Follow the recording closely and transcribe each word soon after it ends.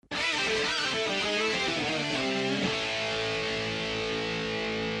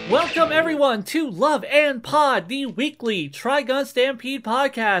Welcome everyone to Love and Pod, the weekly Trigun Stampede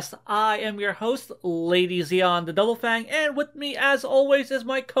podcast. I am your host, Lady Zeon the Double Fang, and with me as always is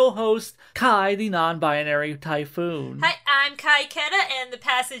my co-host, Kai the Non-Binary Typhoon. Hi, I'm Kai Keta, and the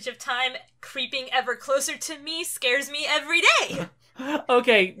passage of time creeping ever closer to me scares me every day.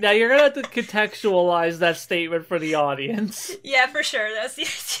 Okay, now you're gonna have to contextualize that statement for the audience. Yeah, for sure, that's the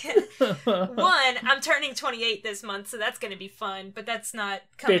idea. One, I'm turning 28 this month, so that's gonna be fun, but that's not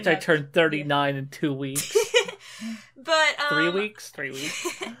coming Bitch, I turned 39 in 2 weeks. But 3 weeks? 3 weeks.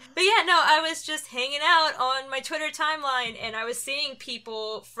 But yeah, no, I was just hanging out on my Twitter timeline, and I was seeing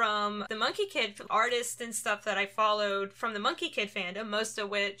people from the Monkey Kid, artists and stuff that I followed from the Monkey Kid fandom, most of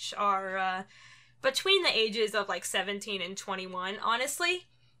which are between the ages of like 17 and 21, honestly,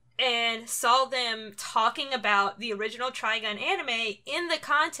 and saw them talking about the original Trigun anime in the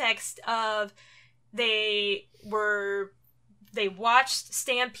context of they watched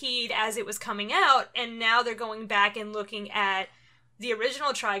Stampede as it was coming out, and now they're going back and looking at the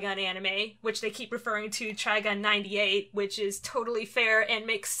original Trigun anime, which they keep referring to Trigun 98, which is totally fair and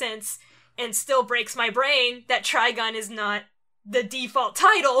makes sense and still breaks my brain that Trigun is not the default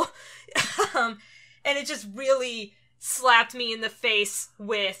title. And it just really slapped me in the face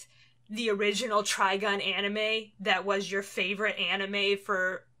with the original Trigun anime that was your favorite anime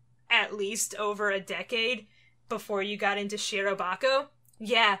for at least over a decade before you got into Shirobako.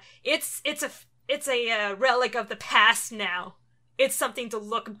 Yeah, it's a relic of the past now. It's something to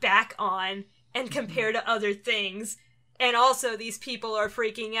look back on and compare to other things. And also these people are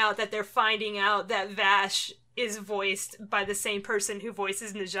freaking out that they're finding out that Vash is voiced by the same person who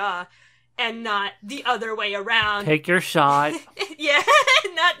voices Naja. And not the other way around. Take your shot. Yeah,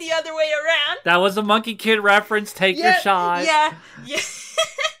 not the other way around. That was a Monkey Kid reference. Take your shot. Yeah.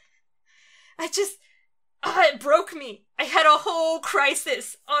 It broke me. I had a whole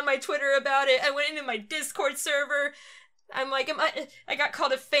crisis on my Twitter about it. I went into my Discord server. I'm like, I got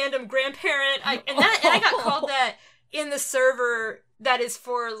called a fandom grandparent. And I got called that in the server that is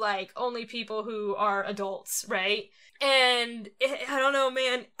for, like, only people who are adults, right? And I don't know,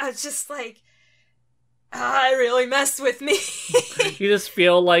 man. I was just like, it really messed with me. You just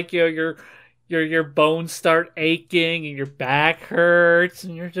feel like your bones start aching and your back hurts,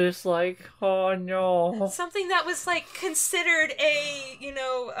 and you're just like, oh no. Something that was like considered a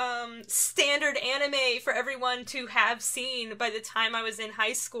standard anime for everyone to have seen by the time I was in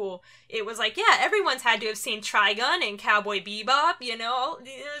high school. It was like, yeah, everyone's had to have seen Trigun and Cowboy Bebop.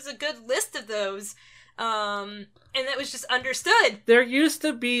 There's a good list of those. And that was just understood. There used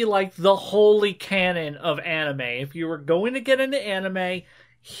to be, like, the holy canon of anime. If you were going to get into anime,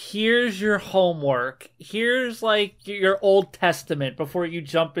 here's your homework. Here's, like, your Old Testament before you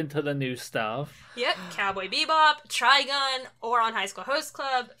jump into the new stuff. Yep, Cowboy Bebop, Trigun, Ouran High School Host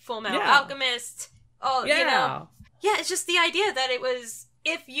Club, Full Metal Alchemist. Yeah, it's just the idea that it was,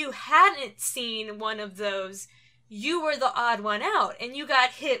 if you hadn't seen one of those, you were the odd one out, and you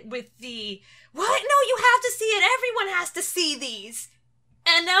got hit with the, what? No, you have to see it. Everyone has to see these.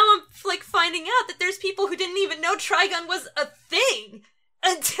 And now I'm, like, finding out that there's people who didn't even know Trigun was a thing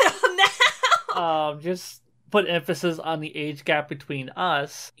until now. Just put emphasis on the age gap between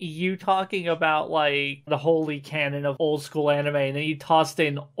us. You talking about, like, the holy canon of old school anime, and then you tossed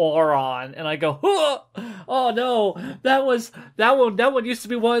in Ouran, and I go, oh no, that one used to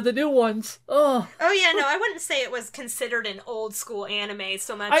be one of the new ones. Oh yeah, no, I wouldn't say it was considered an old school anime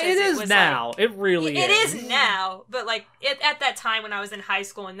so much as it is was now. Like, it really is. It is now, but like at that time when I was in high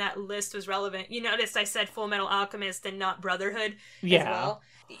school and that list was relevant, you noticed I said Full Metal Alchemist and not Brotherhood as well.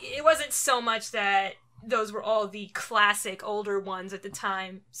 It wasn't so much that those were all the classic older ones at the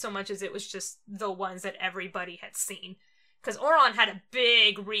time, so much as it was just the ones that everybody had seen. Because Ouran had a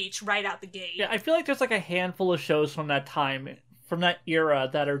big reach right out the gate. Yeah, I feel like there's like a handful of shows from that time, from that era,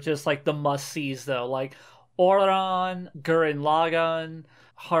 that are just like the must-sees, though. Like Ouran, Gurren Lagann,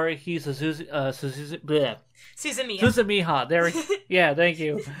 Haruhi Suzumiya. Yeah, thank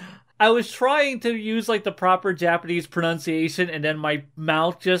you. I was trying to use, like, the proper Japanese pronunciation, and then my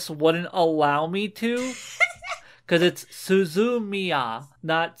mouth just wouldn't allow me to. Because it's Suzumiya,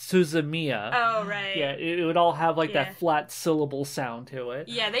 not Suzumiya. Oh, right. Yeah, it would all have, like, that flat syllable sound to it.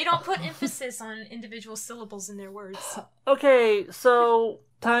 Yeah, they don't put emphasis on individual syllables in their words. Okay, so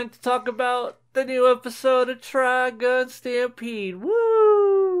time to talk about the new episode of Trigun Stampede.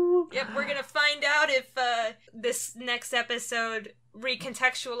 Woo! Yep, we're gonna find out if this next episode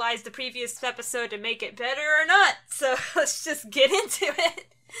recontextualize the previous episode to make it better or not. So let's just get into it.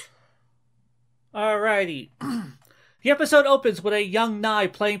 Alrighty. The episode opens with a young Nye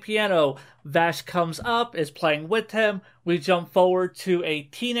playing piano. Vash comes up, is playing with him. We jump forward to a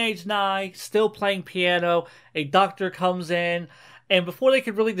teenage Nye, still playing piano. A doctor comes in, and before they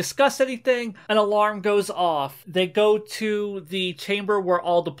can really discuss anything, an alarm goes off. They go to the chamber where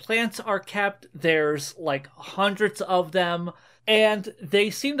all the plants are kept. There's like hundreds of them, and they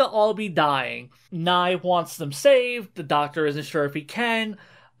seem to all be dying. Nye wants them saved. The doctor isn't sure if he can.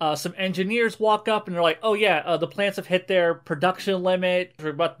 Some engineers walk up and they're like, oh yeah, the plants have hit their production limit. We're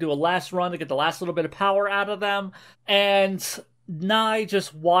about to do a last run to get the last little bit of power out of them. And Nye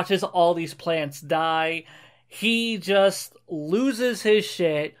just watches all these plants die. He just loses his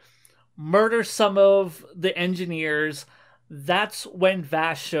shit, murders some of the engineers. That's when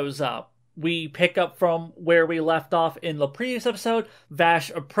Vash shows up. We pick up from where we left off in the previous episode.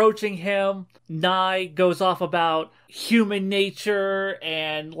 Vash approaching him. Nye goes off about human nature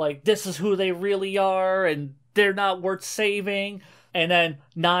and like this is who they really are and they're not worth saving. And then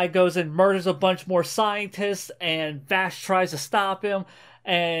Nye goes and murders a bunch more scientists and Vash tries to stop him.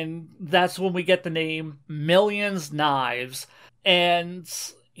 And that's when we get the name Millions Knives. And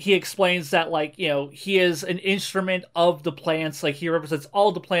he explains that, like, you know, he is an instrument of the plants. Like, he represents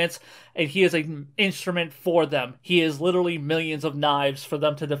all the plants, and he is an instrument for them. He is literally millions of knives for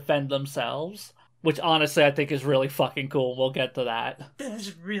them to defend themselves. Which, honestly, I think is really fucking cool. We'll get to that. That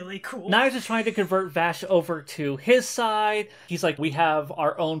is really cool. Knives is trying to convert Vash over to his side. He's like, we have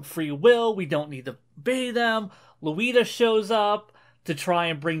our own free will. We don't need to obey them. Luida shows up to try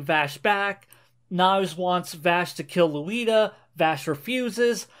and bring Vash back. Knives wants Vash to kill Luida. Vash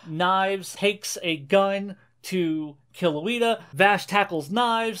refuses. Knives takes a gun to kill Luida. Vash tackles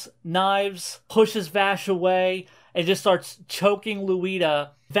Knives. Knives pushes Vash away and just starts choking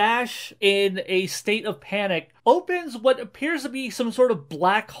Luida. Vash, in a state of panic, opens what appears to be some sort of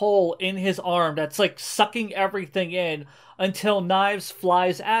black hole in his arm that's like sucking everything in until Knives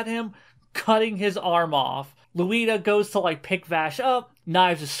flies at him, cutting his arm off. Luida goes to like pick Vash up.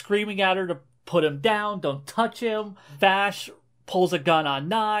 Knives is screaming at her to put him down, don't touch him. Vash pulls a gun on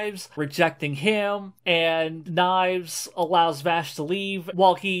Knives, rejecting him, and Knives allows Vash to leave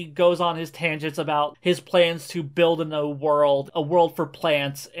while he goes on his tangents about his plans to build a new world, a world for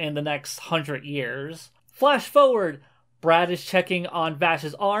plants in the next 100 years. Flash forward, Brad is checking on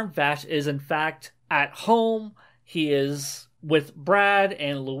Vash's arm. Vash is in fact at home. He is with Brad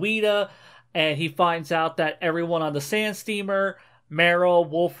and Luida, and he finds out that everyone on the sand steamer, Meryl,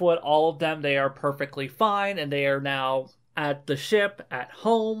 Wolfwood, all of them, they are perfectly fine, and they are now at the ship, at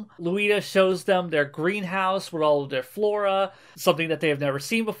home. Luida shows them their greenhouse with all of their flora, something that they have never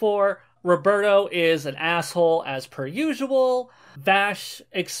seen before. Roberto is an asshole as per usual. Vash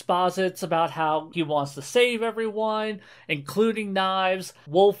exposits about how he wants to save everyone, including Knives.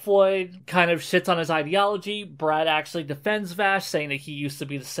 Wolfwood kind of shits on his ideology. Brad actually defends Vash, saying that he used to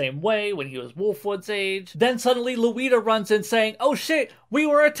be the same way when he was Wolfwood's age. Then suddenly Luida runs in saying, oh shit, we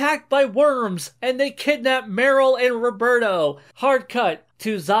were attacked by worms, and they kidnapped Meryl and Roberto. Hard cut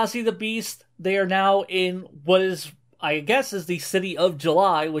to Zazie the Beast. They are now in what is, I guess, is the City of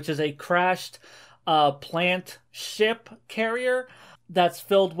July, which is a crashed plant ship carrier that's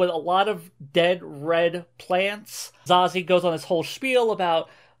filled with a lot of dead red plants. Zazie goes on this whole spiel about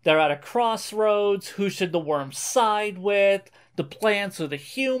they're at a crossroads. Who should the worms side with? The plants or the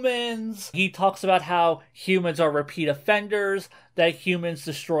humans? He talks about how humans are repeat offenders, that humans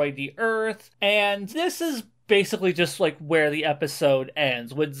destroyed the earth. And this is basically just like where the episode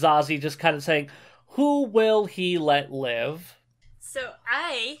ends, with Zazie just kind of saying, who will he let live? So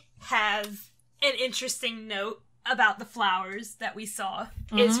I have an interesting note about the flowers that we saw.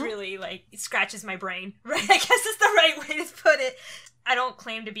 It's really, like, it scratches my brain, right? I guess it's the right way to put it. I don't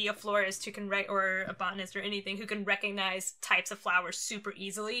claim to be a florist who can or a botanist or anything who can recognize types of flowers super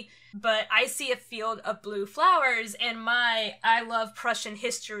easily, but I see a field of blue flowers, and I love Prussian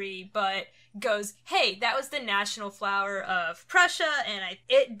history, but goes, hey, that was the national flower of Prussia, and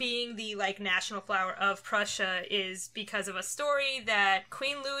it being the, like, national flower of Prussia is because of a story that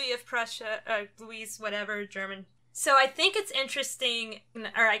Queen Louis of Prussia, Louise, whatever, German. So I think it's interesting,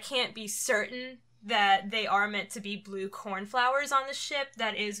 or I can't be certain that they are meant to be blue cornflowers on the ship.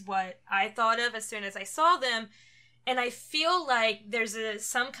 That is what I thought of as soon as I saw them, and I feel like there's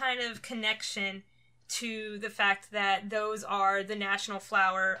some kind of connection to the fact that those are the national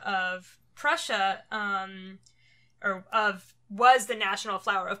flower of Prussia, was the national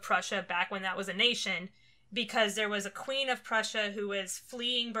flower of Prussia back when that was a nation, because there was a queen of Prussia who was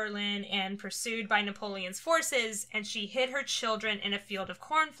fleeing Berlin and pursued by Napoleon's forces, and she hid her children in a field of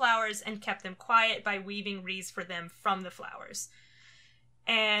cornflowers and kept them quiet by weaving wreaths for them from the flowers.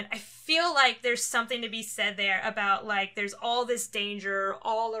 And I feel like there's something to be said there about, like, there's all this danger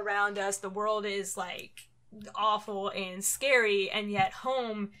all around us. The world is, like, awful and scary, and yet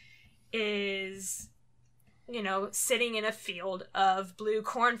home is, you know, sitting in a field of blue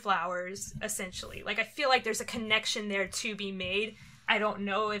cornflowers, essentially. Like, I feel like there's a connection there to be made. I don't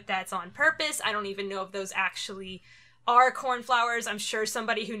know if that's on purpose. I don't even know if those actually are cornflowers. I'm sure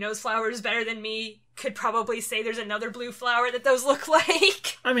somebody who knows flowers better than me could probably say there's another blue flower that those look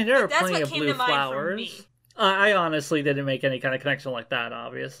like. I mean, there are plenty of blue flowers. I honestly didn't make any kind of connection like that,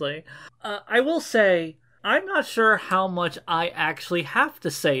 obviously. I will say, I'm not sure how much I actually have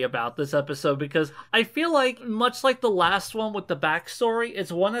to say about this episode, because I feel like, much like the last one with the backstory,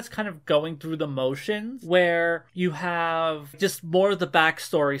 it's one that's kind of going through the motions, where you have just more of the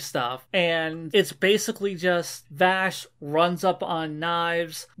backstory stuff, and it's basically just Vash runs up on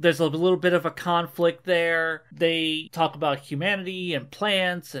Knives. There's a little bit of a conflict there. They talk about humanity and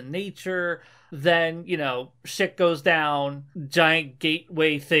plants and nature. Then, you know, shit goes down, giant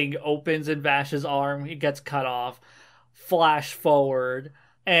gateway thing opens in Vash's arm, it gets cut off, flash forward,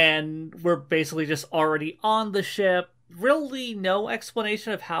 and we're basically just already on the ship. Really no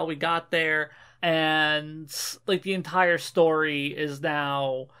explanation of how we got there, and, like, the entire story is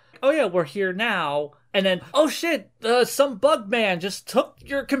now, oh yeah, we're here now, and then, oh shit, some bug man just took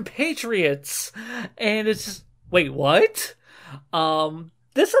your compatriots, and it's just, wait, what?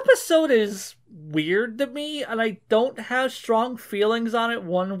 This episode is weird to me, and I don't have strong feelings on it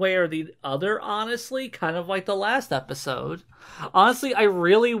one way or the other, honestly, kind of like the last episode. Honestly, I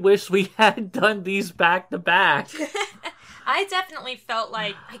really wish we had done these back to back. I definitely felt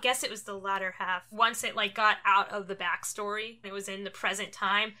like, I guess it was the latter half, once it, like, got out of the backstory, it was in the present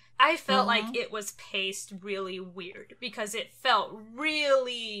time, I felt like it was paced really weird, because it felt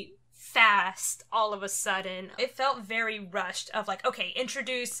really fast all of a sudden. It felt very rushed of, like, okay,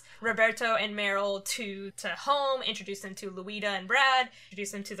 introduce Roberto and Meryl to home, introduce them to Louita and Brad,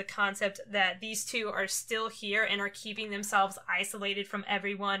 introduce them to the concept that these two are still here and are keeping themselves isolated from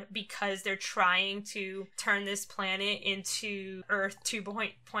everyone because they're trying to turn this planet into Earth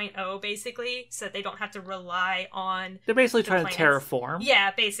 2.0, basically, so that they don't have to rely on they're basically trying to terraform.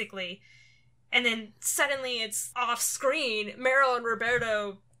 Yeah, basically. And then suddenly it's off screen, Meryl and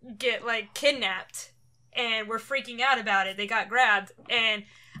Roberto get, like, kidnapped, and we're freaking out about it. They got grabbed, and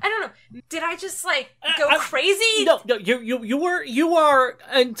I don't know, did I just, like, go crazy? No, you are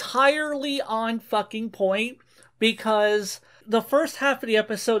entirely on fucking point, because the first half of the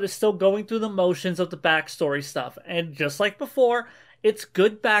episode is still going through the motions of the backstory stuff, and just like before, it's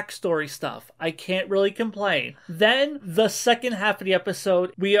good backstory stuff. I can't really complain. Then, the second half of the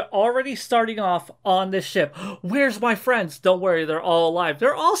episode, we are already starting off on this ship. Where's my friends? Don't worry, they're all alive.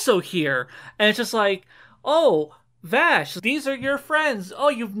 They're also here. And it's just like, oh, Vash, these are your friends. Oh,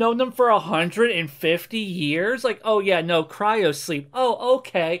 you've known them for 150 years? Like, oh yeah, no, cryo sleep. Oh,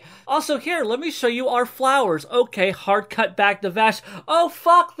 okay. Also, here, let me show you our flowers. Okay, hard cut back to Vash. Oh,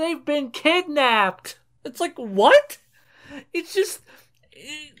 fuck, they've been kidnapped. It's like, what? It's just,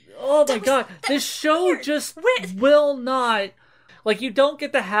 oh my god, this show weird. Just will not, like, you don't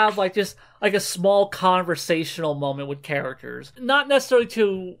get to have, like, just, like, a small conversational moment with characters. Not necessarily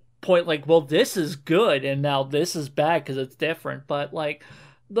to point, like, well, this is good, and now this is bad because it's different, but, like,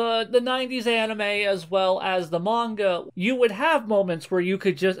 the 90s anime as well as the manga, you would have moments where you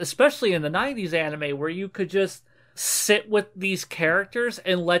could just, especially in the 90s anime, where you could just sit with these characters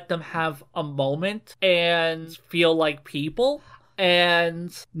and let them have a moment and feel like people.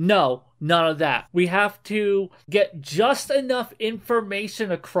 And no, none of that. We have to get just enough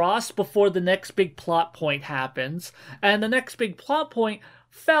information across before the next big plot point happens. And the next big plot point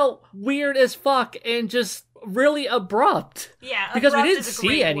felt weird as fuck and just really abrupt. Yeah, because we didn't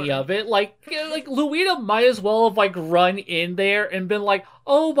see any of it. Like Louita might as well have, like, run in there and been like,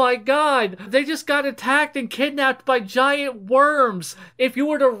 oh my god, they just got attacked and kidnapped by giant worms. If you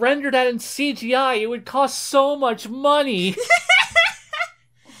were to render that in CGI, it would cost so much money.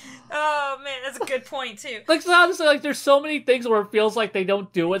 Oh man, that's a good point too. Like, so honestly, like, there's so many things where it feels like they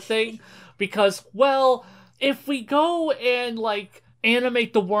don't do a thing because, well, if we go and, like,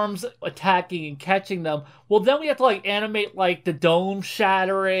 animate the worms attacking and catching them, well, then we have to, like, animate, like, the dome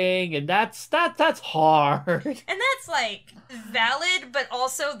shattering, and that's hard. And that's, like, valid, but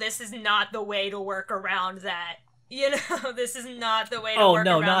also this is not the way to work around that. You know, this is not the way to work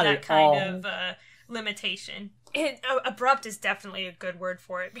around that kind of limitation. Abrupt is definitely a good word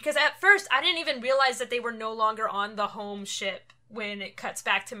for it, because at first I didn't even realize that they were no longer on the home ship. When it cuts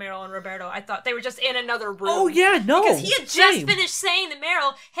back to Meryl and Roberto, I thought they were just in another room. Oh, yeah, no. Because he had just finished saying to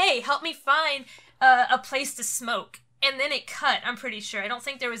Meryl, hey, help me find a place to smoke. and then it cut, I'm pretty sure. I don't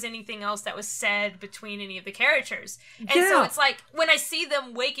think there was anything else that was said between any of the characters. And so it's like, when I see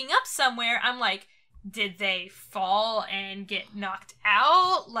them waking up somewhere, I'm like, did they fall and get knocked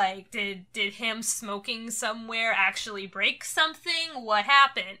out? Like, did him smoking somewhere actually break something? What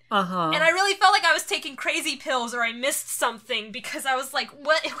happened? And I really felt like I was taking crazy pills or I missed something because I was like,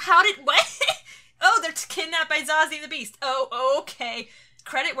 what? Oh, they're kidnapped by Zazie the Beast. Oh, okay.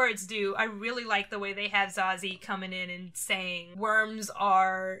 Credit where it's due. I really like the way they have Zazie coming in and saying worms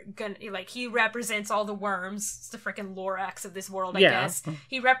are gonna, like, he represents all the worms. It's the freaking Lorax of this world, I guess.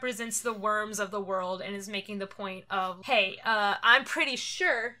 He represents the worms of the world and is making the point of, hey, I'm pretty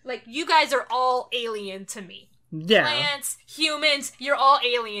sure, like, you guys are all alien to me. Yeah. Plants, humans, you're all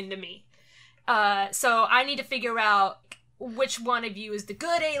alien to me. So I need to figure out which one of you is the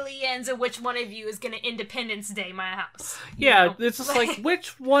good aliens and which one of you is gonna Independence Day my house. Yeah, it's just like,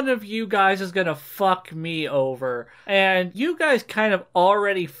 which one of you guys is gonna fuck me over? And you guys kind of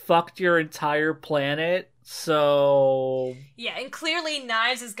already fucked your entire planet, so... Yeah, and clearly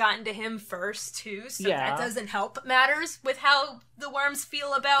Knives has gotten to him first, too, so that doesn't help matters with how the worms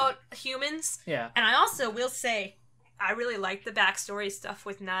feel about humans. Yeah. And I also will say, I really like the backstory stuff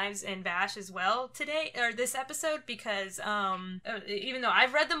with Knives and Vash as well this episode, because even though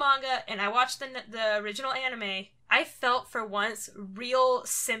I've read the manga and I watched the original anime, I felt for once real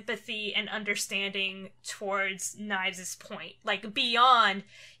sympathy and understanding towards Knives' point. Like, beyond,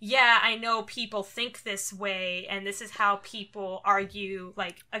 yeah, I know people think this way and this is how people argue,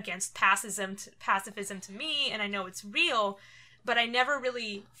 like, against pacifism to me, and I know it's real, but I never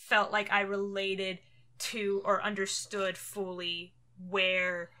really felt like I related to or understood fully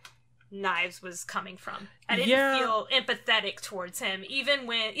where Knives was coming from. I didn't feel empathetic towards him, even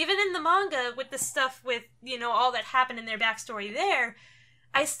in the manga with the stuff with, you know, all that happened in their backstory there.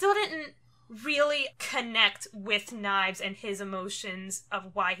 I still didn't really connect with Knives and his emotions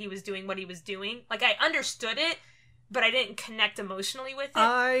of why he was doing what he was doing. Like, I understood it, but I didn't connect emotionally with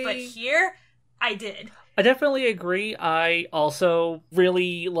it. But here, I did. I definitely agree. I also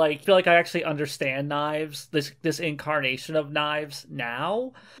really feel like I actually understand Knives, this incarnation of Knives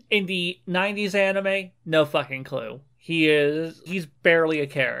now. In the 90s anime, no fucking clue. He's barely a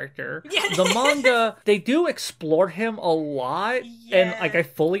character. Yeah. The manga, they do explore him a lot, and I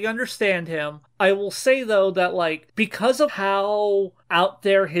fully understand him. I will say though that because of how out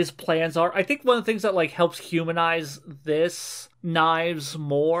there his plans are, I think one of the things that helps humanize this Knives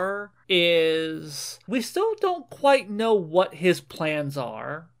more is we still don't quite know what his plans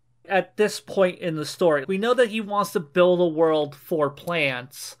are at this point in the story. We know that he wants to build a world for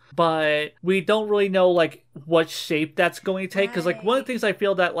plants, but we don't really know what shape that's going to take, because one of the things I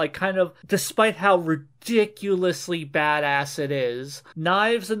feel that kind of, despite how ridiculously badass it is,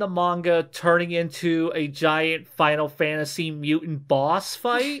 Knives in the manga turning into a giant Final Fantasy mutant boss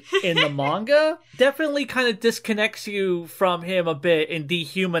fight in the manga definitely kind of disconnects you from him a bit and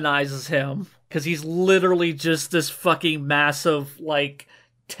dehumanizes him, because he's literally just this fucking massive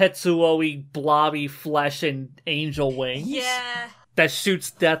Tetsuo-y blobby flesh and angel wings. Yeah. That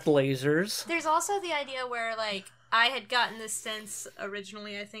shoots death lasers. There's also the idea where, I had gotten this sense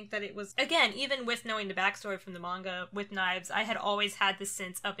originally, I think, that it was, again, even with knowing the backstory from the manga with Knives, I had always had the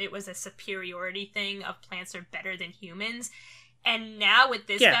sense of it was a superiority thing, of plants are better than humans. And now with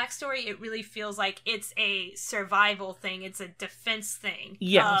this backstory, it really feels like it's a survival thing. It's a defense thing.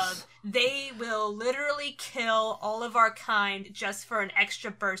 Yes. They will literally kill all of our kind just for an extra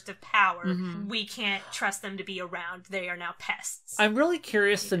burst of power. Mm-hmm. We can't trust them to be around. They are now pests. I'm really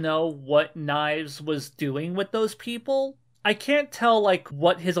curious to know what Knives was doing with those people. I can't tell,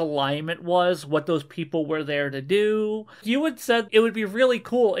 what his alignment was, what those people were there to do. You had said it would be really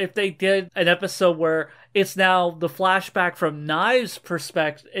cool if they did an episode where it's now the flashback from Knives'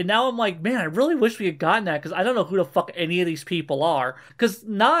 perspective. And now I'm like, man, I really wish we had gotten that, because I don't know who the fuck any of these people are. Because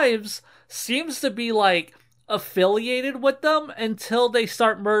Knives seems to be, affiliated with them until they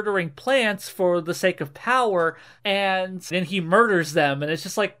start murdering plants for the sake of power, and then he murders them. And it's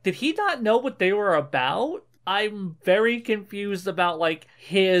just did he not know what they were about? I'm very confused about,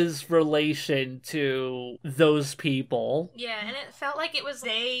 his relation to those people. Yeah, and it felt like it was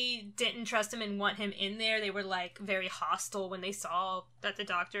they didn't trust him and want him in there. They were, very hostile when they saw that the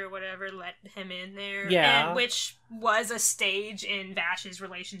doctor or whatever let him in there. Yeah. And which was a stage in Vash's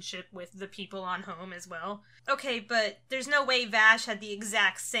relationship with the people on home as well. Okay, but there's no way Vash had the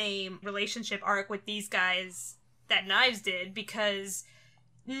exact same relationship arc with these guys that Knives did, because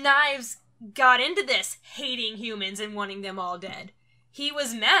Knives got into this hating humans and wanting them all dead. he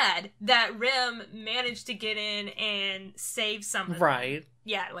was mad that Rim managed to get in and save some of them. Right.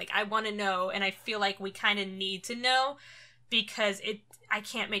 Yeah, like, I want to know, and I feel like we kind of need to know, because I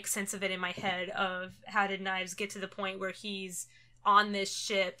can't make sense of it in my head of how did Knives get to the point where he's on this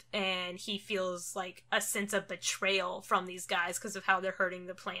ship and he feels like a sense of betrayal from these guys because of how they're hurting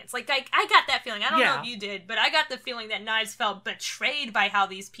the plants. Like, I got that feeling. I don't know if you did, but I got the feeling that Knives felt betrayed by how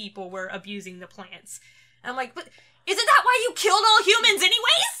these people were abusing the plants. And I'm like, but isn't that why you killed all humans anyways?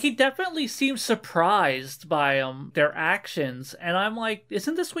 He definitely seems surprised by their actions, and I'm like,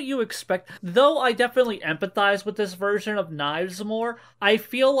 isn't this what you expect? Though I definitely empathize with this version of Knives more, I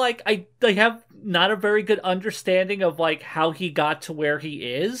feel like I have not a very good understanding of like how he got to where he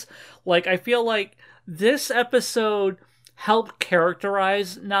is. Like, I feel like this episode helped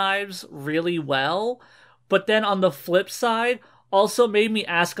characterize Knives really well, but then on the flip side, also made me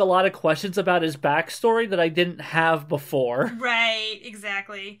ask a lot of questions about his backstory that I didn't have before. Right,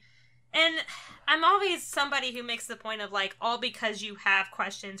 exactly. And I'm always somebody who makes the point of, like, all because you have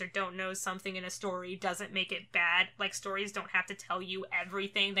questions or don't know something in a story doesn't make it bad. Like, stories don't have to tell you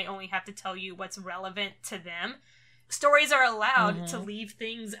everything. They only have to tell you what's relevant to them. Stories are allowed to leave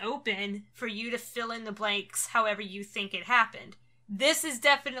things open for you to fill in the blanks however you think it happened. This is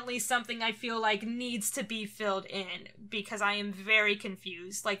definitely something I feel like needs to be filled in, because I am very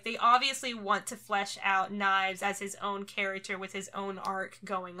confused. Like, they obviously want to flesh out Knives as his own character with his own arc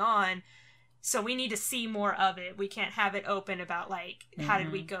going on, so we need to see more of it. We can't have it open about, like, how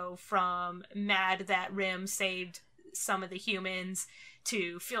did we go from mad that Rim saved some of the humans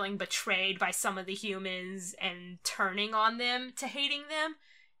to feeling betrayed by some of the humans and turning on them to hating them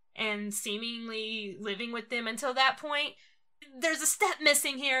and seemingly living with them until that point. There's a step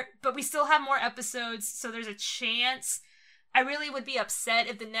missing here, but we still have more episodes, so there's a chance. I really would be upset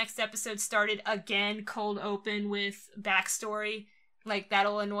if the next episode started again cold open with backstory. Like,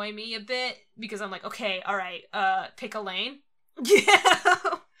 that'll annoy me a bit, because I'm like, okay, alright, pick a lane. Yeah!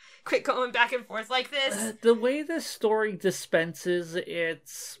 Quit going back and forth like this. The way this story dispenses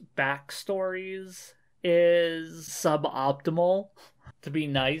its backstories is suboptimal, to be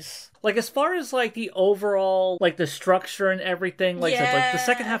nice. Like, as far as, like, the overall, like, the structure and everything, like I said, like, the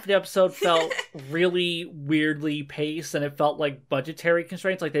second half of the episode felt really weirdly paced, and it felt like budgetary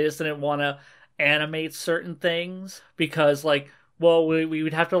constraints. Like, they just didn't want to animate certain things, because, like, well, we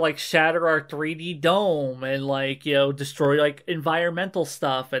would have to, like, shatter our 3D dome and, like, you know, destroy, like, environmental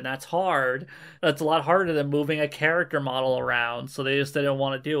stuff, and that's hard. That's a lot harder than moving a character model around, so they just didn't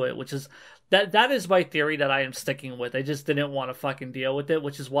want to do it, which is... That is my theory that I am sticking with. I just didn't want to fucking deal with it,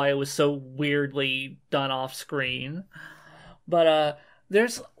 which is why it was so weirdly done off screen. But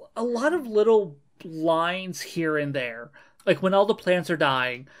there's a lot of little lines here and there. Like, when all the plants are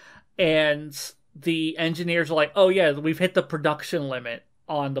dying, and the engineers are like, oh yeah, we've hit the production limit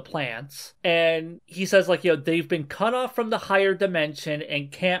on the plants. And he says, like, you know, they've been cut off from the higher dimension and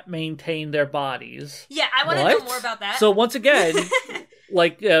can't maintain their bodies. Yeah, I want to know more about that. So once again...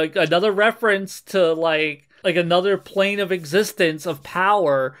 Like, another reference to, like another plane of existence of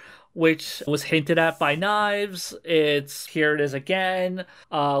power, which was hinted at by Knives. Here it is again,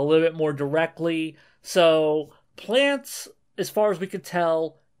 a little bit more directly. So, plants, as far as we could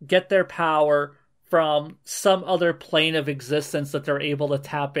tell, get their power from some other plane of existence that they're able to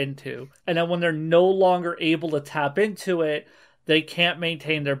tap into. And then when they're no longer able to tap into it, they can't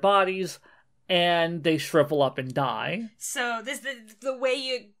maintain their bodies, and they shrivel up and die. So, this the way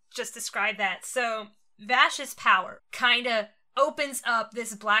you just described that. So, Vash's power kind of opens up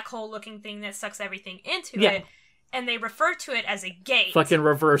this black hole-looking thing that sucks everything into it, and they refer to it as a gate. Fucking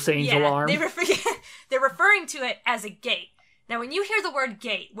reverse angel arm. They're referring to it as a gate. Now, when you hear the word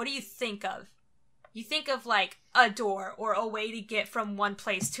gate, what do you think of? You think of, like, a door or a way to get from one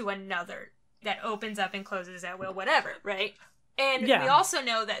place to another that opens up and closes at will, whatever, right? And we also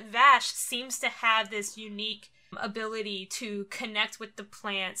know that Vash seems to have this unique ability to connect with the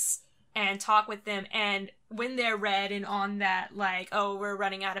plants and talk with them, and when they're red and on that, like, oh, we're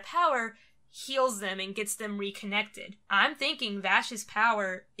running out of power, heals them and gets them reconnected. I'm thinking Vash's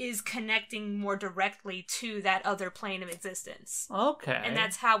power is connecting more directly to that other plane of existence. Okay. And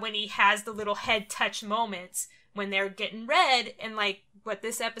that's how, when he has the little head touch moments, when they're getting red, and like what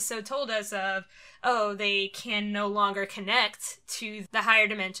this episode told us of, oh, they can no longer connect to the higher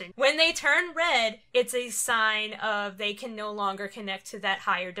dimension. When they turn red, it's a sign of they can no longer connect to that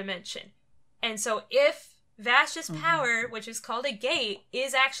higher dimension. And so if Vash's power, which is called a gate,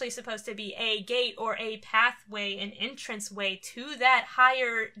 is actually supposed to be a gate or a pathway, an entrance way to that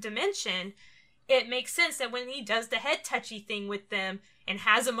higher dimension, it makes sense that when he does the head touchy thing with them and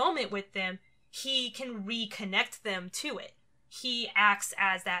has a moment with them, he can reconnect them to it. he acts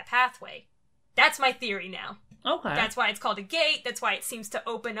as that pathway. That's my theory now. Okay. That's why it's called a gate. That's why it seems to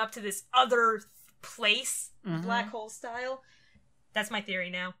open up to this other place, black hole style. That's my theory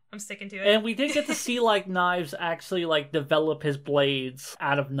now. I'm sticking to it. And we did get to see, like, Knives actually, like, develop his blades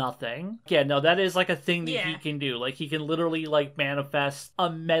out of nothing. Yeah, no, that is, like, a thing that he can do. Like, he can literally, like, manifest a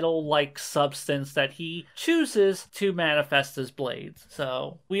metal-like substance that he chooses to manifest as blades.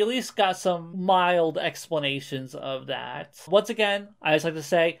 So, we at least got some mild explanations of that. Once again, I just like to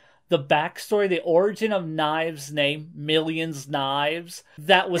say, the backstory, the origin of Knives' name, Millions Knives,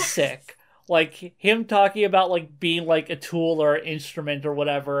 that was sick. Like, him talking about, like, being, like, a tool or an instrument or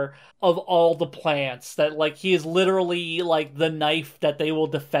whatever of all the plants. That, like, he is literally, like, the knife that they will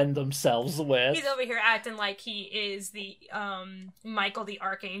defend themselves with. He's over here acting like he is the, Michael the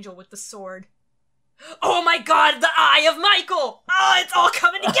Archangel with the sword. Oh my god, the eye of Michael! Oh, it's all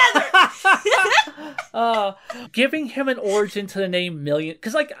coming together! Giving him an origin to the name Million...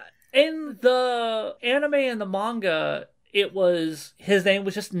 Because, like, in the anime and the manga... his name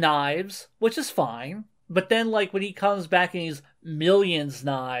was just Knives, which is fine. But then, like, when he comes back and he's Millions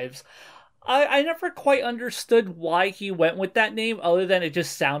Knives, I never quite understood why he went with that name, other than it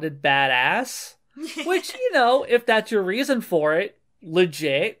just sounded badass. Which, you know, if that's your reason for it,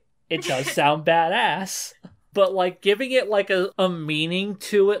 legit, it does sound badass. But, like, giving it, like, a meaning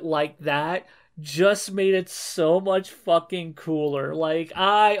to it like that just made it so much fucking cooler. Like,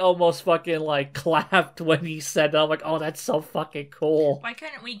 I almost fucking, like, clapped when he said that. I'm like, oh, that's so fucking cool. Why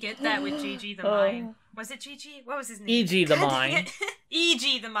couldn't we get that with Gigi the Mine? Was it Gigi? What was his name? E.G. the Mine.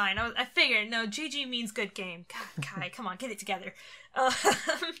 E.G. the Mine. I figured, no, Gigi means good game. God, Kai, come on, get it together.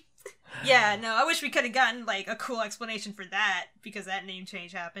 Yeah, no, I wish we could have gotten, like, a cool explanation for that, because that name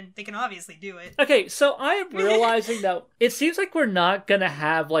change happened. They can obviously do it. Okay, so I am realizing that it seems like we're not gonna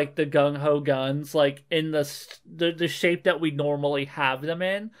have, like, the gung-ho guns, like, in the shape that we normally have them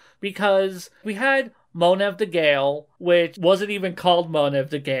in, because we had Monev the Gale, which wasn't even called Monev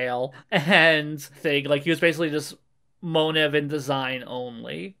the Gale, and he was basically just Monev in design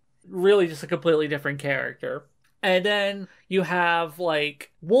only. Really just a completely different character. And then you have,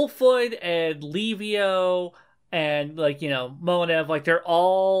 like, Wolfwood and Levio and, like, you know, Monev. Like, they're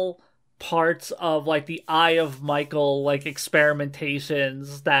all parts of, like, the Eye of Michael, like,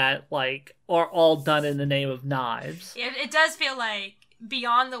 experimentations that, like, are all done in the name of Knives. Yeah, it does feel like,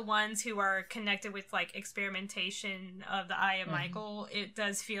 beyond the ones who are connected with, like, experimentation of the Eye of Michael, it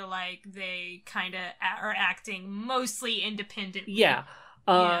does feel like they kind of are acting mostly independently. Yeah.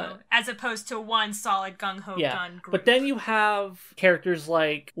 You know, as opposed to one solid gung-ho gun group. But then you have characters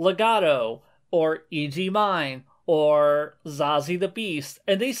like Legato, or E.G. Mine, or Zazie the Beast,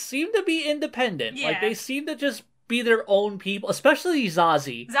 and they seem to be independent. Yeah. Like, they seem to just be their own people, especially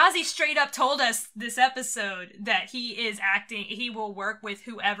Zazie. Zazie straight up told us this episode that he will work with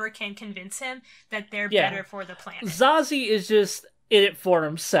whoever can convince him that they're better for the planet. Zazie is just in it for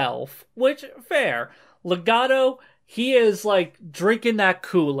himself, which, fair. Legato... he is, like, drinking that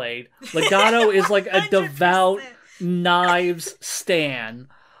Kool-Aid. Legato is, like, a devout Knives stan.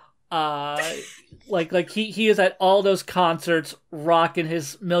 He is at all those concerts rocking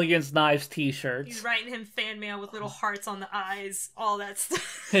his Millions Knives t-shirts. He's writing him fan mail with little hearts on the eyes, all that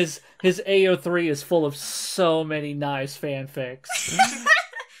stuff. His AO3 is full of so many Knives fanfics.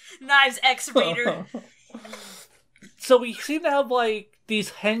 Knives X-Rater. So we seem to have, like, these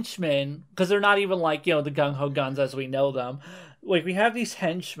henchmen, because they're not even, like, you know, the gung-ho guns as we know them. Like, we have these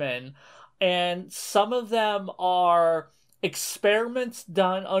henchmen, and some of them are experiments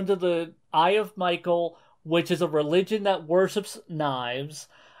done under the Eye of Michael, which is a religion that worships knives.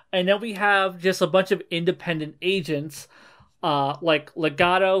 And then we have just a bunch of independent agents, like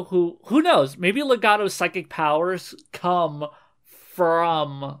Legato, who knows, maybe Legato's psychic powers come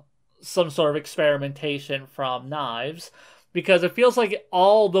from some sort of experimentation from Knives, because it feels like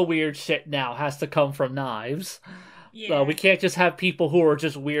all the weird shit now has to come from Knives. Yeah. We can't just have people who are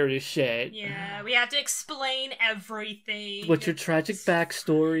just weird as shit. Yeah, we have to explain everything. What's your tragic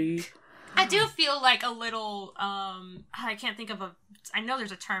backstory? I do feel like a little, I can't think of I know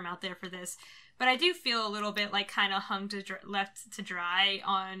there's a term out there for this, but I do feel a little bit like kind of left to dry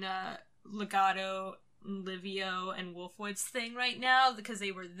on Legato, Livio, and Wolfwood's thing right now, because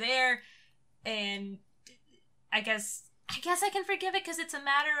they were there, and I guess I can forgive it because it's a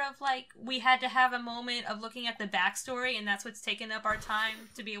matter of, like, we had to have a moment of looking at the backstory, and that's what's taken up our time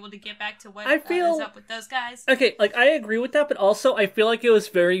to be able to get back to what is up with those guys. Okay, like, I agree with that, but also I feel like it was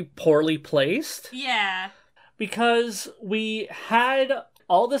very poorly placed. Yeah. Because we had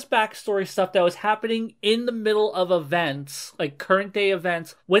all this backstory stuff that was happening in the middle of events, like current day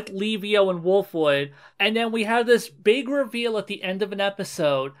events with Levio and Wolfwood, and then we have this big reveal at the end of an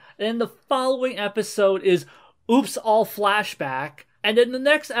episode, and then the following episode is oops, all flashback, and then the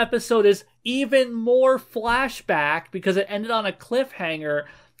next episode is even more flashback because it ended on a cliffhanger,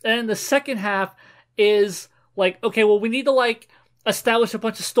 and then the second half is like, okay, well, we need to like establish a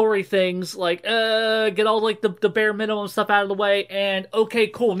bunch of story things, like get all like the bare minimum stuff out of the way, and okay,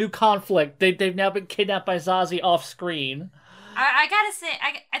 cool, new conflict. They've now been kidnapped by Zazie off screen. I gotta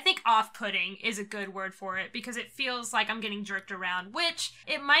say, I think off-putting is a good word for it, because it feels like I'm getting jerked around, which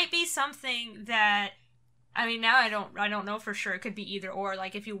it might be something that, I mean, now I don't know for sure. It could be either or.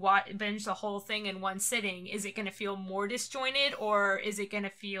 Like, if you binge the whole thing in one sitting, is it going to feel more disjointed, or is it going to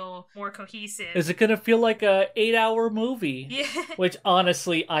feel more cohesive? Is it going to feel like a 8-hour movie? Yeah. Which,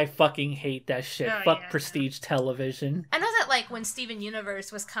 honestly, I fucking hate that shit. Fuck yeah, prestige television. I know that, like, when Steven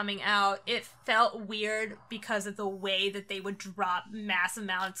Universe was coming out, it felt weird because of the way that they would drop mass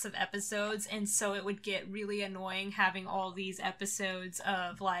amounts of episodes, and so it would get really annoying having all these episodes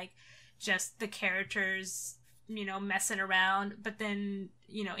of, like, just the characters, you know, messing around, but then,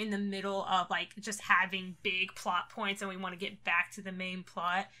 you know, in the middle of, like, just having big plot points and we want to get back to the main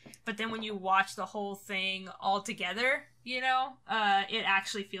plot. But then when you watch the whole thing all together, you know, it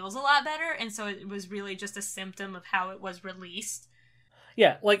actually feels a lot better. And so it was really just a symptom of how it was released.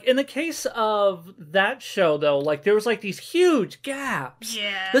 Yeah, like, in the case of that show, though, like, there was, like, these huge gaps.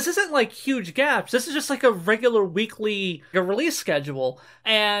 Yeah. This isn't, like, huge gaps. This is just, like, a regular weekly release schedule.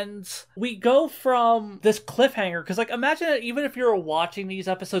 And we go from this cliffhanger, because, like, imagine that even if you're watching these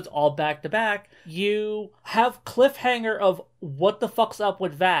episodes all back-to-back, you have cliffhanger of what the fuck's up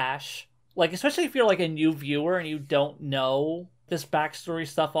with Vash. Like, especially if you're, like, a new viewer and you don't know this backstory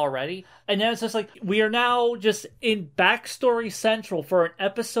stuff already. And then it's just like, we are now just in backstory central for an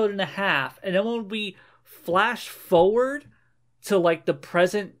episode and a half. And then when we flash forward to like the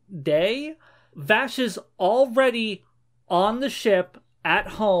present day, Vash is already on the ship at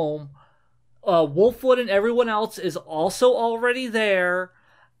home. Wolfwood and everyone else is also already there.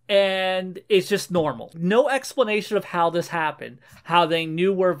 And it's just normal. No explanation of how this happened. How they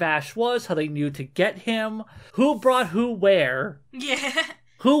knew where Vash was. How they knew to get him. Who brought who where. Yeah.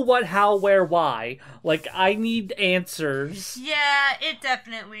 Who, what, how, where, why. Like, I need answers. Yeah, it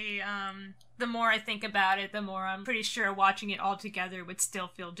definitely, the more I think about it, the more I'm pretty sure watching it all together would still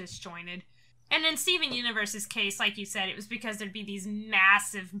feel disjointed. And in Steven Universe's case, like you said, it was because there'd be these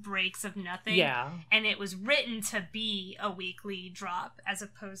massive breaks of nothing. Yeah. And it was written to be a weekly drop, as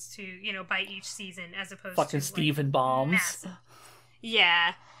opposed to, you know, by each season, as opposed fucking to Steven like, bombs. Massive.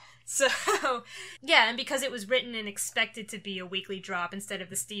 Yeah. So, yeah, and because it was written and expected to be a weekly drop instead of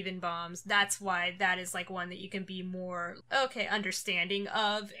the Steven bombs, that's why that is, like, one that you can be more, understanding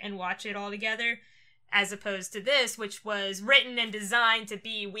of and watch it all together. As opposed to this, which was written and designed to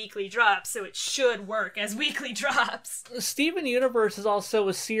be weekly drops, so it should work as weekly drops. Steven Universe is also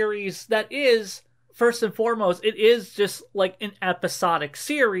a series that is, first and foremost, it is just like an episodic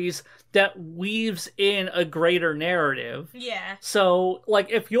series that weaves in a greater narrative. Yeah. So,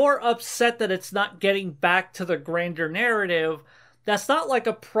 like, if you're upset that it's not getting back to the grander narrative, that's not like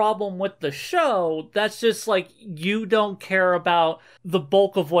a problem with the show. That's just like you don't care about the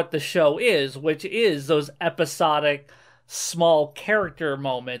bulk of what the show is, which is those episodic small character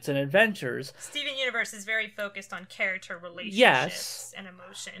moments and adventures. Steven Universe is very focused on character relationships yes. and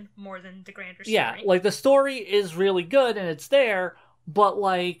emotion more than the grander story. Yeah, like the story is really good and it's there, but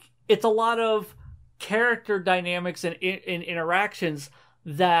like it's a lot of character dynamics and interactions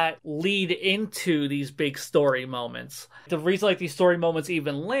that lead into these big story moments. The reason like these story moments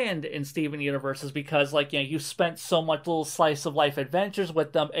even land in Steven Universe is because like, you know, you spent so much little slice of life adventures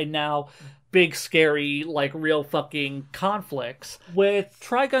with them and now big scary like real fucking conflicts. With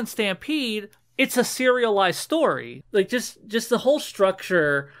Trigun Stampede, it's a serialized story. Like just the whole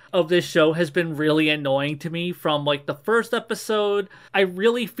structure of this show has been really annoying to me from like the first episode. I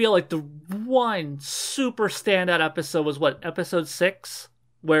really feel like the one super standout episode was what, episode 6?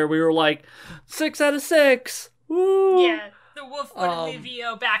 Where we were like, 6 out of 6. Woo! Yeah, the Wolfwood and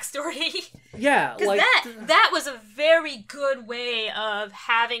Livio backstory. Yeah, because like that was a very good way of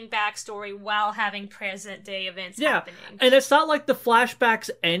having backstory while having present day events happening. And it's not like the flashbacks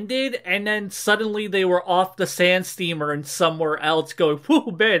ended and then suddenly they were off the sand steamer and somewhere else going,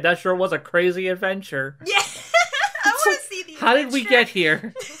 whoo, man, that sure was a crazy adventure. Yeah, I want to see the How did we get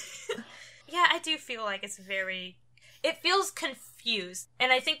here? Yeah, I do feel like it feels confused.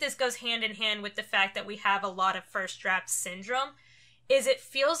 And I think this goes hand in hand with the fact that we have a lot of first draft syndrome, is it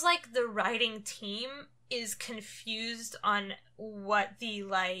feels like the writing team is confused on what the,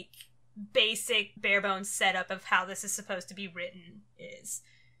 like, basic bare bones setup of how this is supposed to be written is.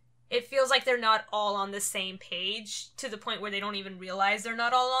 It feels like they're not all on the same page, to the point where they don't even realize they're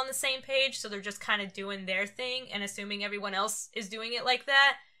not all on the same page, so they're just kind of doing their thing and assuming everyone else is doing it like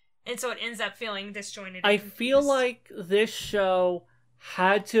that, and so it ends up feeling disjointed. I feel like this show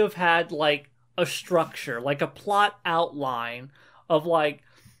had to have had, like, a structure, like a plot outline of, like,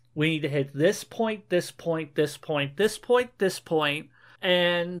 we need to hit this point, this point, this point, this point, this point,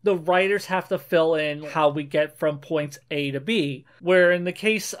 and the writers have to fill in how we get from points A to B. Where in the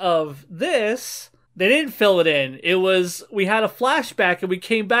case of this, they didn't fill it in. It was, we had a flashback and we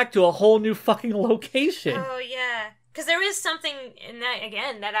came back to a whole new fucking location. Oh, yeah. Because there is something in that,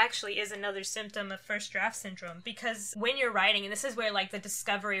 again, that actually is another symptom of first draft syndrome. Because when you're writing, and this is where, like, the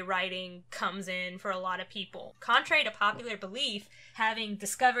discovery writing comes in for a lot of people. Contrary to popular belief, having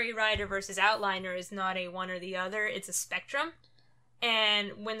discovery writer versus outliner is not a one or the other. It's a spectrum.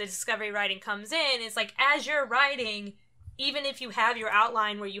 And when the discovery writing comes in, it's like, as you're writing, even if you have your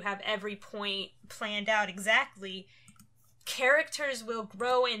outline where you have every point planned out exactly, characters will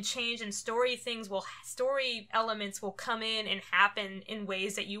grow and change, and story elements will come in and happen in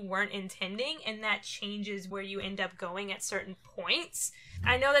ways that you weren't intending, and that changes where you end up going at certain points.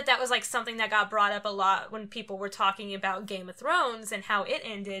 I know that was, like, something that got brought up a lot when people were talking about Game of Thrones and how it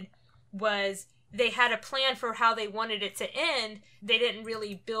ended, was they had a plan for how they wanted it to end. They didn't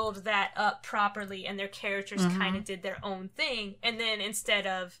really build that up properly, and their characters kind of did their own thing. And then instead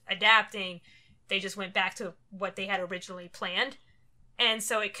of adapting, they just went back to what they had originally planned. And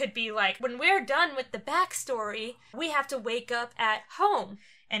so it could be like, when we're done with the backstory, we have to wake up at home,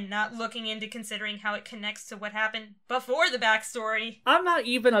 and not looking into considering how it connects to what happened before the backstory. I'm not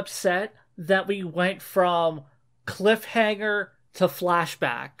even upset that we went from cliffhanger to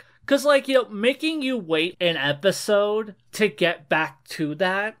flashback. Because, like, you know, making you wait an episode to get back to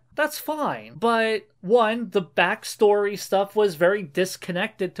that, that's fine. But, one, the backstory stuff was very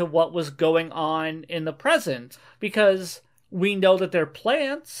disconnected to what was going on in the present. Because we know that they're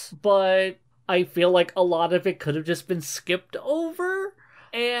plants, but I feel like a lot of it could have just been skipped over.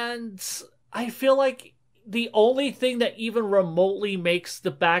 And I feel like the only thing that even remotely makes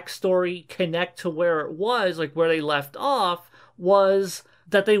the backstory connect to where it was, like where they left off, was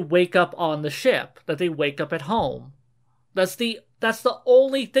that they wake up on the ship, that they wake up at home. That's the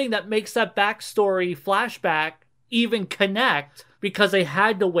only thing that makes that backstory flashback even connect, because they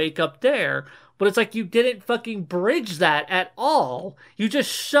had to wake up there. But it's like you didn't fucking bridge that at all. You just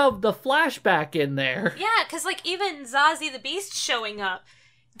shoved the flashback in there. Yeah, because, like, even Zazie the Beast showing up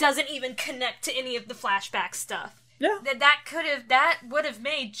doesn't even connect to any of the flashback stuff. Yeah. That would have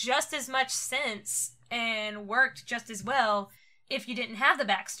made just as much sense and worked just as well if you didn't have the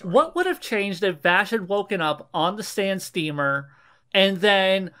backstory. What would have changed if Vash had woken up on the sand steamer and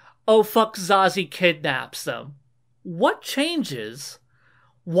then, oh fuck, Zazie kidnaps them? What changes?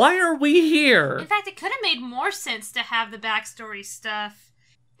 Why are we here? In fact, it could have made more sense to have the backstory stuff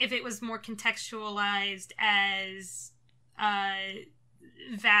if it was more contextualized as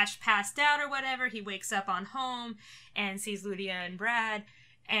Vash passed out or whatever. He wakes up on home and sees Ludia and Brad,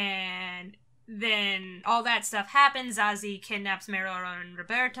 and then all that stuff happens. Zazie kidnaps Merylor and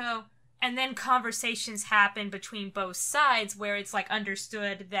Roberto, and then conversations happen between both sides where it's, like,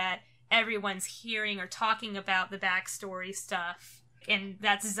 understood that everyone's hearing or talking about the backstory stuff. And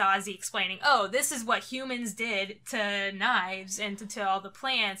that's Zazie explaining, oh, this is what humans did to knives and to all the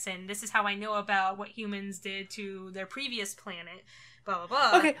plants, and this is how I know about what humans did to their previous planet, blah, blah,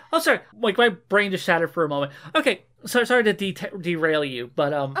 blah. Okay, I'm sorry. Like, my brain just shattered for a moment. Okay, sorry to derail you,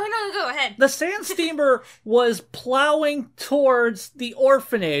 but, Oh, no, go ahead. The sand steamer was plowing towards the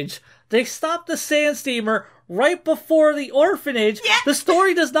orphanage. They stopped the sand steamer right before the orphanage. Yeah. The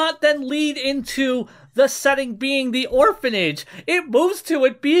story does not then lead into the setting being the orphanage. It moves to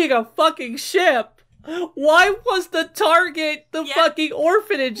it being a fucking ship. Why was the target the fucking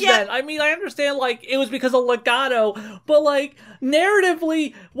orphanage then? I mean, I understand, like, it was because of Legato, but, like,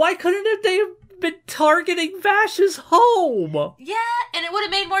 narratively, why couldn't they have been targeting Vash's home? Yeah, and it would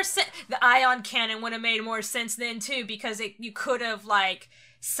have made more sense. The Ion Cannon would have made more sense then, too, because you could have, like,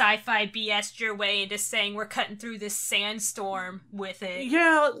 sci-fi BS'd your way into saying we're cutting through this sandstorm with it.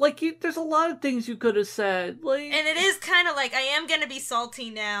 Yeah, like, there's a lot of things you could have said. Like, and it is kind of like, I am going to be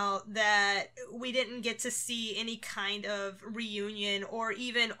salty now that we didn't get to see any kind of reunion or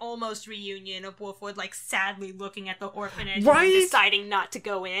even almost reunion of Wolfwood, like, sadly looking at the orphanage and deciding not to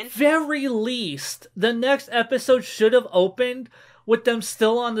go in. Very least, the next episode should have opened with them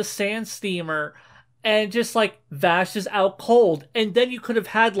still on the sand steamer and just, like, Vash is out cold. And then you could have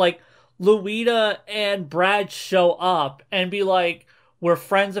had, like, Luita and Brad show up and be like, we're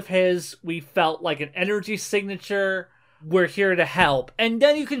friends of his, we felt like an energy signature, we're here to help. And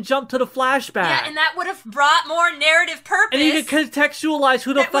then you can jump to the flashback. Yeah, and that would have brought more narrative purpose. And you can contextualize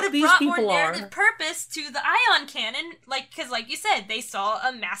who the fuck these people are. That would have brought more narrative purpose to the Ion Cannon, because like you said, they saw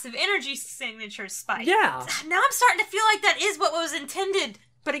a massive energy signature spike. Yeah. Now I'm starting to feel like that is what was intended,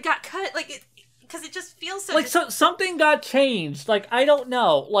 but it got cut, because it just feels so... Like, something got changed. Like, I don't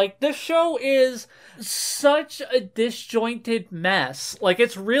know. Like, this show is such a disjointed mess. Like,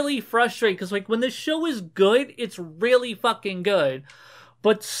 it's really frustrating, because, like, when the show is good, it's really fucking good.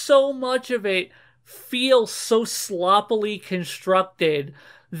 But so much of it feels so sloppily constructed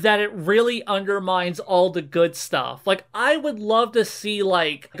that it really undermines all the good stuff. Like, I would love to see,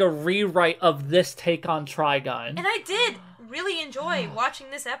 like a rewrite of this take on Trigun. And I did really enjoy watching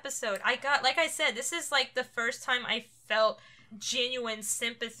this episode. Like I said, this is like the first time I felt genuine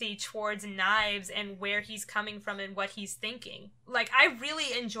sympathy towards Knives and where he's coming from and what he's thinking. Like, I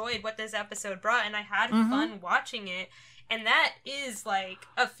really enjoyed what this episode brought, and I had fun watching it. And that is, like,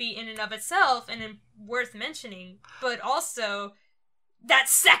 a feat in and of itself and worth mentioning. But also, that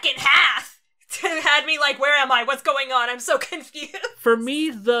second half had me like, where am I? What's going on? I'm so confused. For me,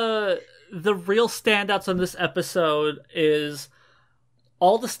 the real standouts on this episode is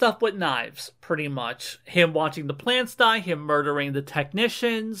all the stuff with Knives, pretty much. Him watching the plants die, him murdering the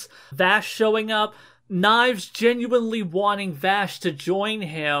technicians, Vash showing up, Knives genuinely wanting Vash to join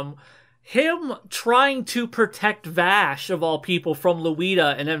him trying to protect Vash, of all people, from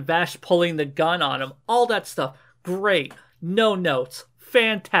Luita, and then Vash pulling the gun on him. All that stuff. Great. No notes.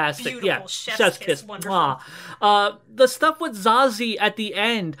 Fantastic. Beautiful. Yeah. Chef's kiss. Wonderful. The stuff with Zazie at the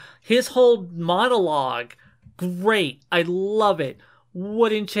end, his whole monologue, great. I love it.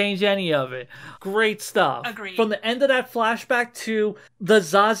 Wouldn't change any of it. Great stuff. Agreed. From the end of that flashback to the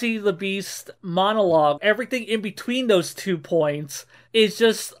Zazie the Beast monologue, everything in between those 2 points is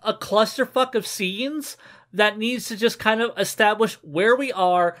just a clusterfuck of scenes that needs to just kind of establish where we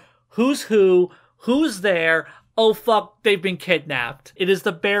are, who's there. Oh fuck, they've been kidnapped. It is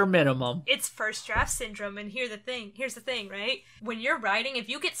the bare minimum. It's first draft syndrome, and here's the thing, right? When you're writing, if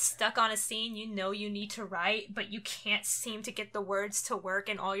you get stuck on a scene you know you need to write, but you can't seem to get the words to work,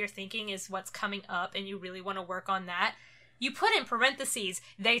 and all you're thinking is what's coming up, and you really want to work on that, you put in parentheses,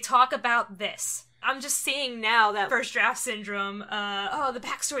 they talk about this. I'm just seeing now that first draft syndrome, the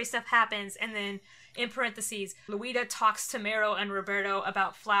backstory stuff happens, and then in parentheses, Luita talks to Mero and Roberto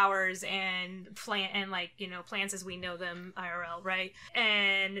about flowers and plants as we know them IRL, right?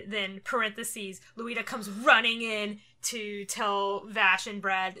 And then parentheses, Luita comes running in to tell Vash and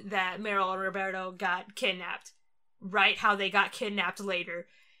Brad that Mero and Roberto got kidnapped. Write how they got kidnapped later.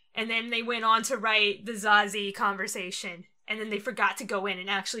 And then they went on to write the Zazie conversation. And then they forgot to go in and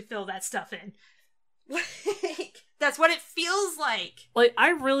actually fill that stuff in. That's what it feels like. Like, I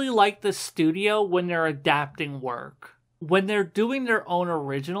really like the studio when they're adapting work. When they're doing their own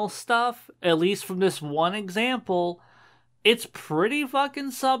original stuff, at least from this one example, it's pretty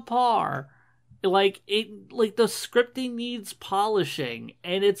fucking subpar. Like, the scripting needs polishing,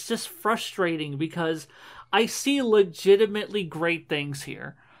 and it's just frustrating because I see legitimately great things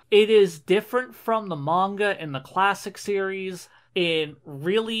here. It is different from the manga and the classic series in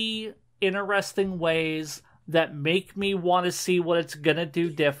really interesting ways that make me want to see what it's gonna do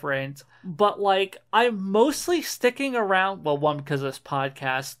different. But, like, I'm mostly sticking around, well, one, because of this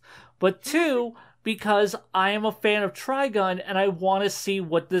podcast, but two, because I am a fan of Trigun and I want to see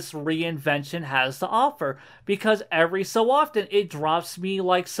what this reinvention has to offer. Because every so often it drops me,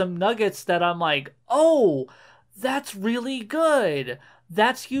 like, some nuggets that I'm like, oh, that's really good.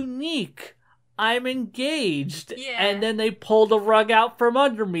 That's unique. I'm engaged. Yeah. And then they pull the rug out from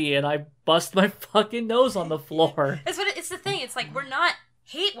under me and I bust my fucking nose on the floor. It's the thing. It's like, we're not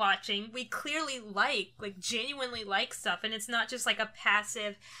hate watching. We clearly genuinely like stuff. And it's not just like a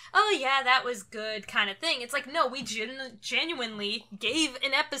passive, oh yeah, that was good kind of thing. It's like, no, we genuinely gave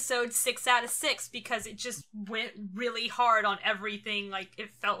an episode 6 out of 6 because it just went really hard on everything. Like, it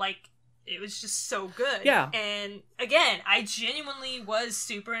felt like it was just so good. Yeah. And again, I genuinely was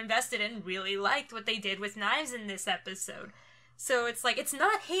super invested and really liked what they did with Knives in this episode. So it's like, it's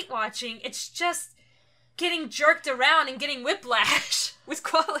not hate watching, it's just getting jerked around and getting whiplash with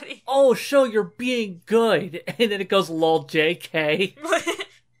quality. Oh, show you're being good. And then it goes, lol, JK.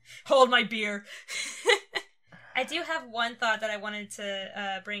 Hold my beer. I do have one thought that I wanted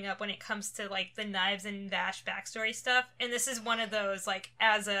to bring up when it comes to, like, the Knives and Vash backstory stuff. And this is one of those, like,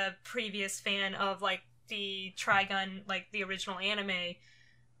 as a previous fan of, like, the Trigun, like, the original anime,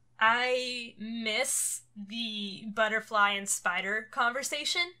 I miss the butterfly and spider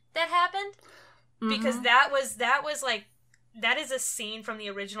conversation that happened. Because that was like, that is a scene from the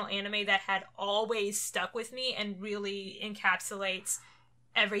original anime that had always stuck with me and really encapsulates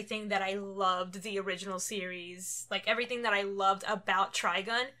everything that I loved the original series. Like, everything that I loved about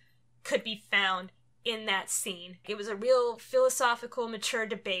Trigun could be found in that scene. It was a real philosophical, mature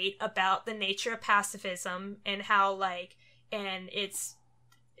debate about the nature of pacifism and how, like, and its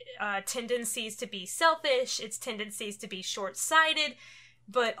tendencies to be selfish, its tendencies to be short-sighted,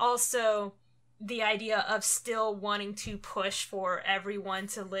 but also the idea of still wanting to push for everyone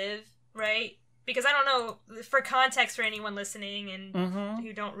to live, right? Because I don't know, for context for anyone listening and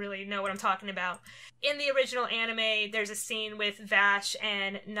who don't really know what I'm talking about, in the original anime, there's a scene with Vash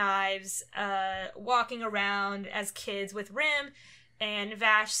and Knives walking around as kids with Rim, and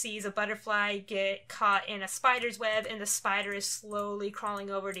Vash sees a butterfly get caught in a spider's web, and the spider is slowly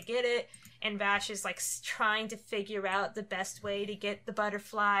crawling over to get it, and Vash is like trying to figure out the best way to get the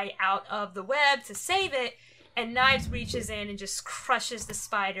butterfly out of the web to save it, and Knives reaches in and just crushes the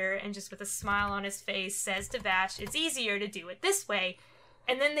spider, and just with a smile on his face says to Vash, it's easier to do it this way.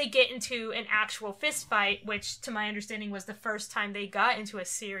 And then they get into an actual fist fight, which to my understanding was the first time they got into a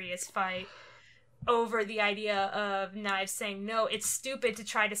serious fight over the idea of Knives saying, no, it's stupid to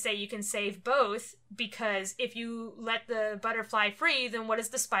try to say you can save both, because if you let the butterfly free, then what is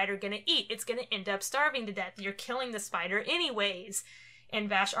the spider gonna eat? It's gonna end up starving to death. You're killing the spider anyways. And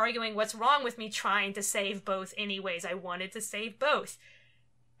Vash arguing, what's wrong with me trying to save both anyways? I wanted to save both.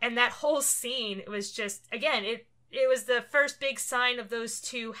 And that whole scene was just, again, it was the first big sign of those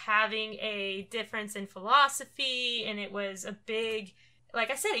two having a difference in philosophy, and it was a big,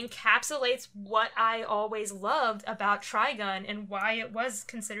 like I said, encapsulates what I always loved about Trigun and why it was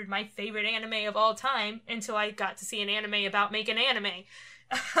considered my favorite anime of all time until I got to see an anime about making anime.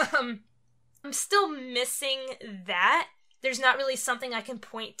 I'm still missing that. There's not really something I can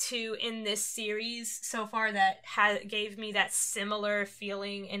point to in this series so far that gave me that similar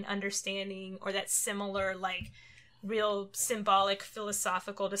feeling and understanding, or that similar, like, real symbolic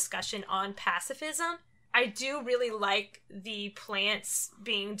philosophical discussion on pacifism. I do really like the plants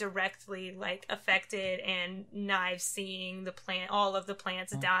being directly, like, affected, and Knives seeing all of the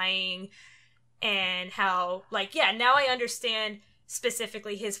plants dying, and how, like, yeah, now I understand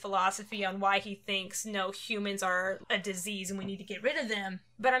specifically his philosophy on why he thinks, no, humans are a disease and we need to get rid of them.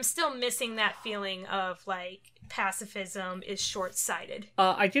 But I'm still missing that feeling of, like, pacifism is short-sighted.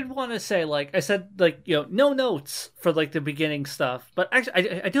 I did want to say, like, I said, like, you know, no notes for, like, the beginning stuff. But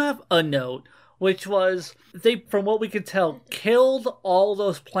actually, I do have a note, which was, they, from what we could tell, killed all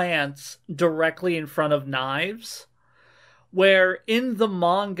those plants directly in front of Knives. Where in the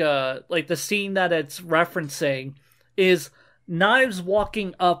manga, like, the scene that it's referencing is Knives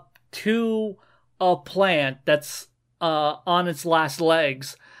walking up to a plant that's on its last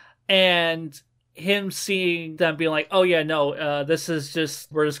legs, and him seeing them being like, oh yeah, no, this is just,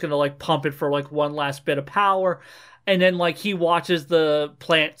 we're just gonna, like, pump it for, like, one last bit of power. And then, like, he watches the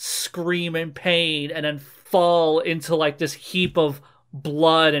plant scream in pain and then fall into, like, this heap of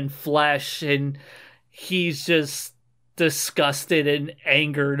blood and flesh, and he's just disgusted and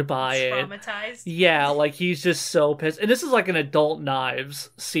angered by it. Traumatized. Yeah, like, he's just so pissed. And this is, like, an adult Knives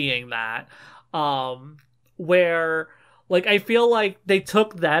seeing that. Where, like, I feel like they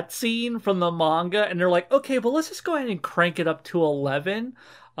took that scene from the manga and they're like, okay, well, let's just go ahead and crank it up to 11.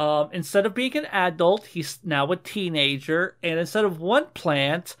 Instead of being an adult, he's now a teenager, and instead of one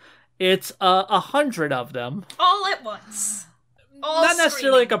plant, it's 100 of them. All at once. All Not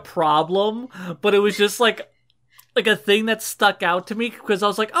necessarily like a problem, but it was just like a thing that stuck out to me, because I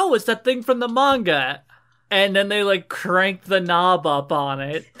was like, oh, it's that thing from the manga. And then they, like, cranked the knob up on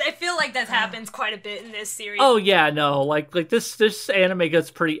it. I feel like that happens quite a bit in this series. Oh yeah, no, like this anime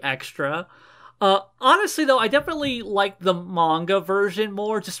gets pretty extra. Honestly, though, I definitely like the manga version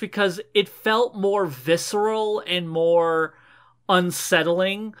more, just because it felt more visceral and more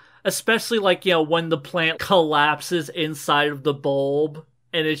unsettling. Especially, like, you know, when the plant collapses inside of the bulb,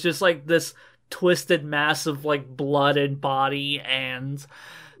 and it's just, like, this twisted mass of, like, blood and body, and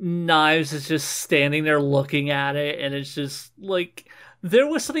Knives is just standing there looking at it, and it's just, like, there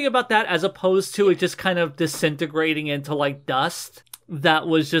was something about that, as opposed to it just kind of disintegrating into, like, dust, that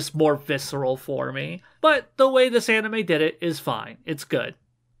was just more visceral for me. But the way this anime did it is fine. It's good.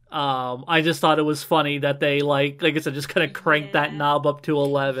 I just thought it was funny that they, like I said, just kind of cranked that knob up to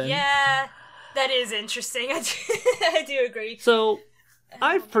 11. Yeah, that is interesting. I do agree. So,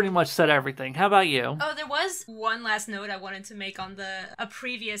 I've pretty much said everything. How about you? Oh, there was one last note I wanted to make on a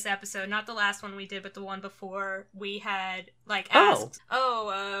previous episode, not the last one we did, but the one before. We had asked,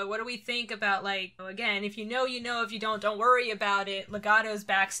 what do we think about again, if you know, you know, if you don't worry about it. Legato's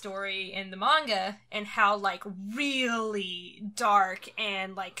backstory in the manga and how really dark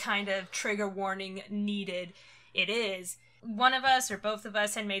and kind of trigger warning needed it is. One of us or both of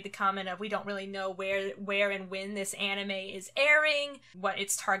us had made the comment of we don't really know where and when this anime is airing, what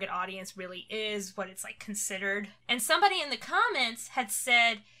its target audience really is, what it's considered. And somebody in the comments had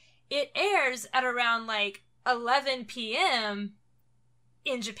said it airs at around 11 p.m.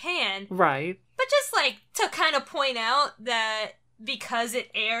 in Japan. Right. But just to kind of point out that because it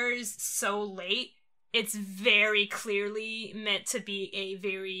airs so late, it's very clearly meant to be a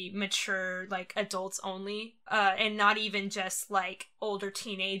very mature, adults only, and not even just, older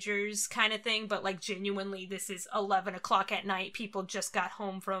teenagers kind of thing, but, genuinely, this is 11 o'clock at night. People just got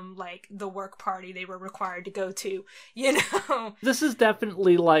home from, the work party they were required to go to, you know? This is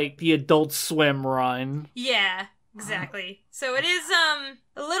definitely, the Adult Swim run. Yeah, exactly. So it is,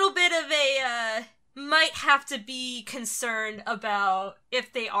 a little bit of a, might have to be concerned about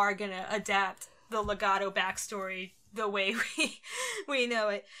if they are gonna adapt the Legato backstory the way we know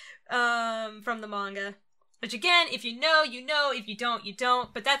it from the manga. Which again, if you know, you know. If you don't, you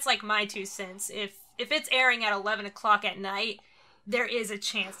don't. But that's my 2 cents. If it's airing at 11 o'clock at night, there is a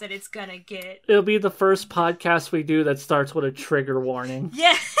chance that it's gonna get... It'll be the first podcast we do that starts with a trigger warning.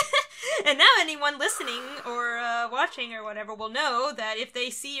 Yeah. And now anyone listening or watching or whatever will know that if they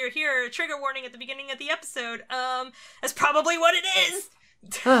see or hear a trigger warning at the beginning of the episode, that's probably what it is.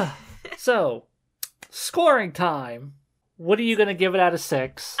 So... scoring time. What are you going to give it out of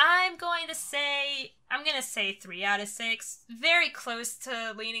 6? I'm going to say 3 out of 6. Very close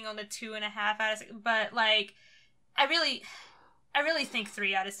to leaning on the 2.5 out of 6. But I really think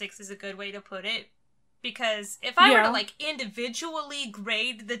 3 out of 6 is a good way to put it. Because if I were to individually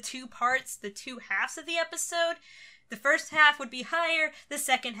grade the two parts, the two halves of the episode, the first half would be higher, the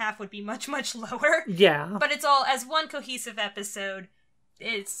second half would be much, much lower. Yeah. But it's all as one cohesive episode.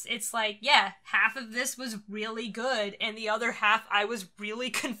 It's half of this was really good, and the other half I was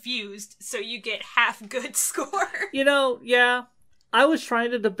really confused, so you get half good score. Yeah. I was trying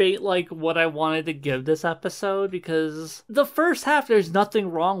to debate, what I wanted to give this episode, because the first half, there's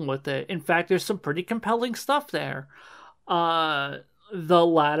nothing wrong with it. In fact, there's some pretty compelling stuff there. The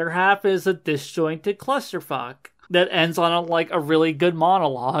latter half is a disjointed clusterfuck that ends on a really good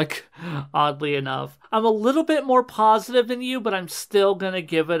monologue, oddly enough. I'm a little bit more positive than you, but I'm still gonna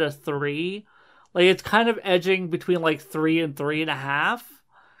give it a 3. It's kind of edging between 3 and 3.5.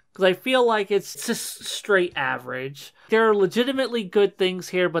 Because I feel it's just straight average. There are legitimately good things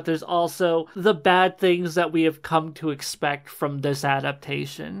here, but there's also the bad things that we have come to expect from this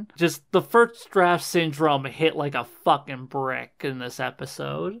adaptation. Just the first draft syndrome hit like a fucking brick in this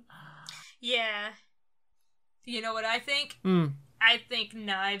episode. Yeah. You know what I think? I think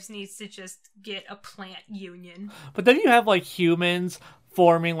Knives needs to just get a plant union. But then you have humans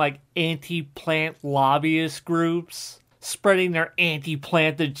forming anti-plant lobbyist groups, spreading their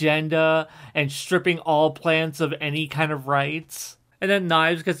anti-plant agenda and stripping all plants of any kind of rights. And then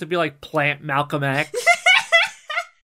Knives gets to be Plant Malcolm X.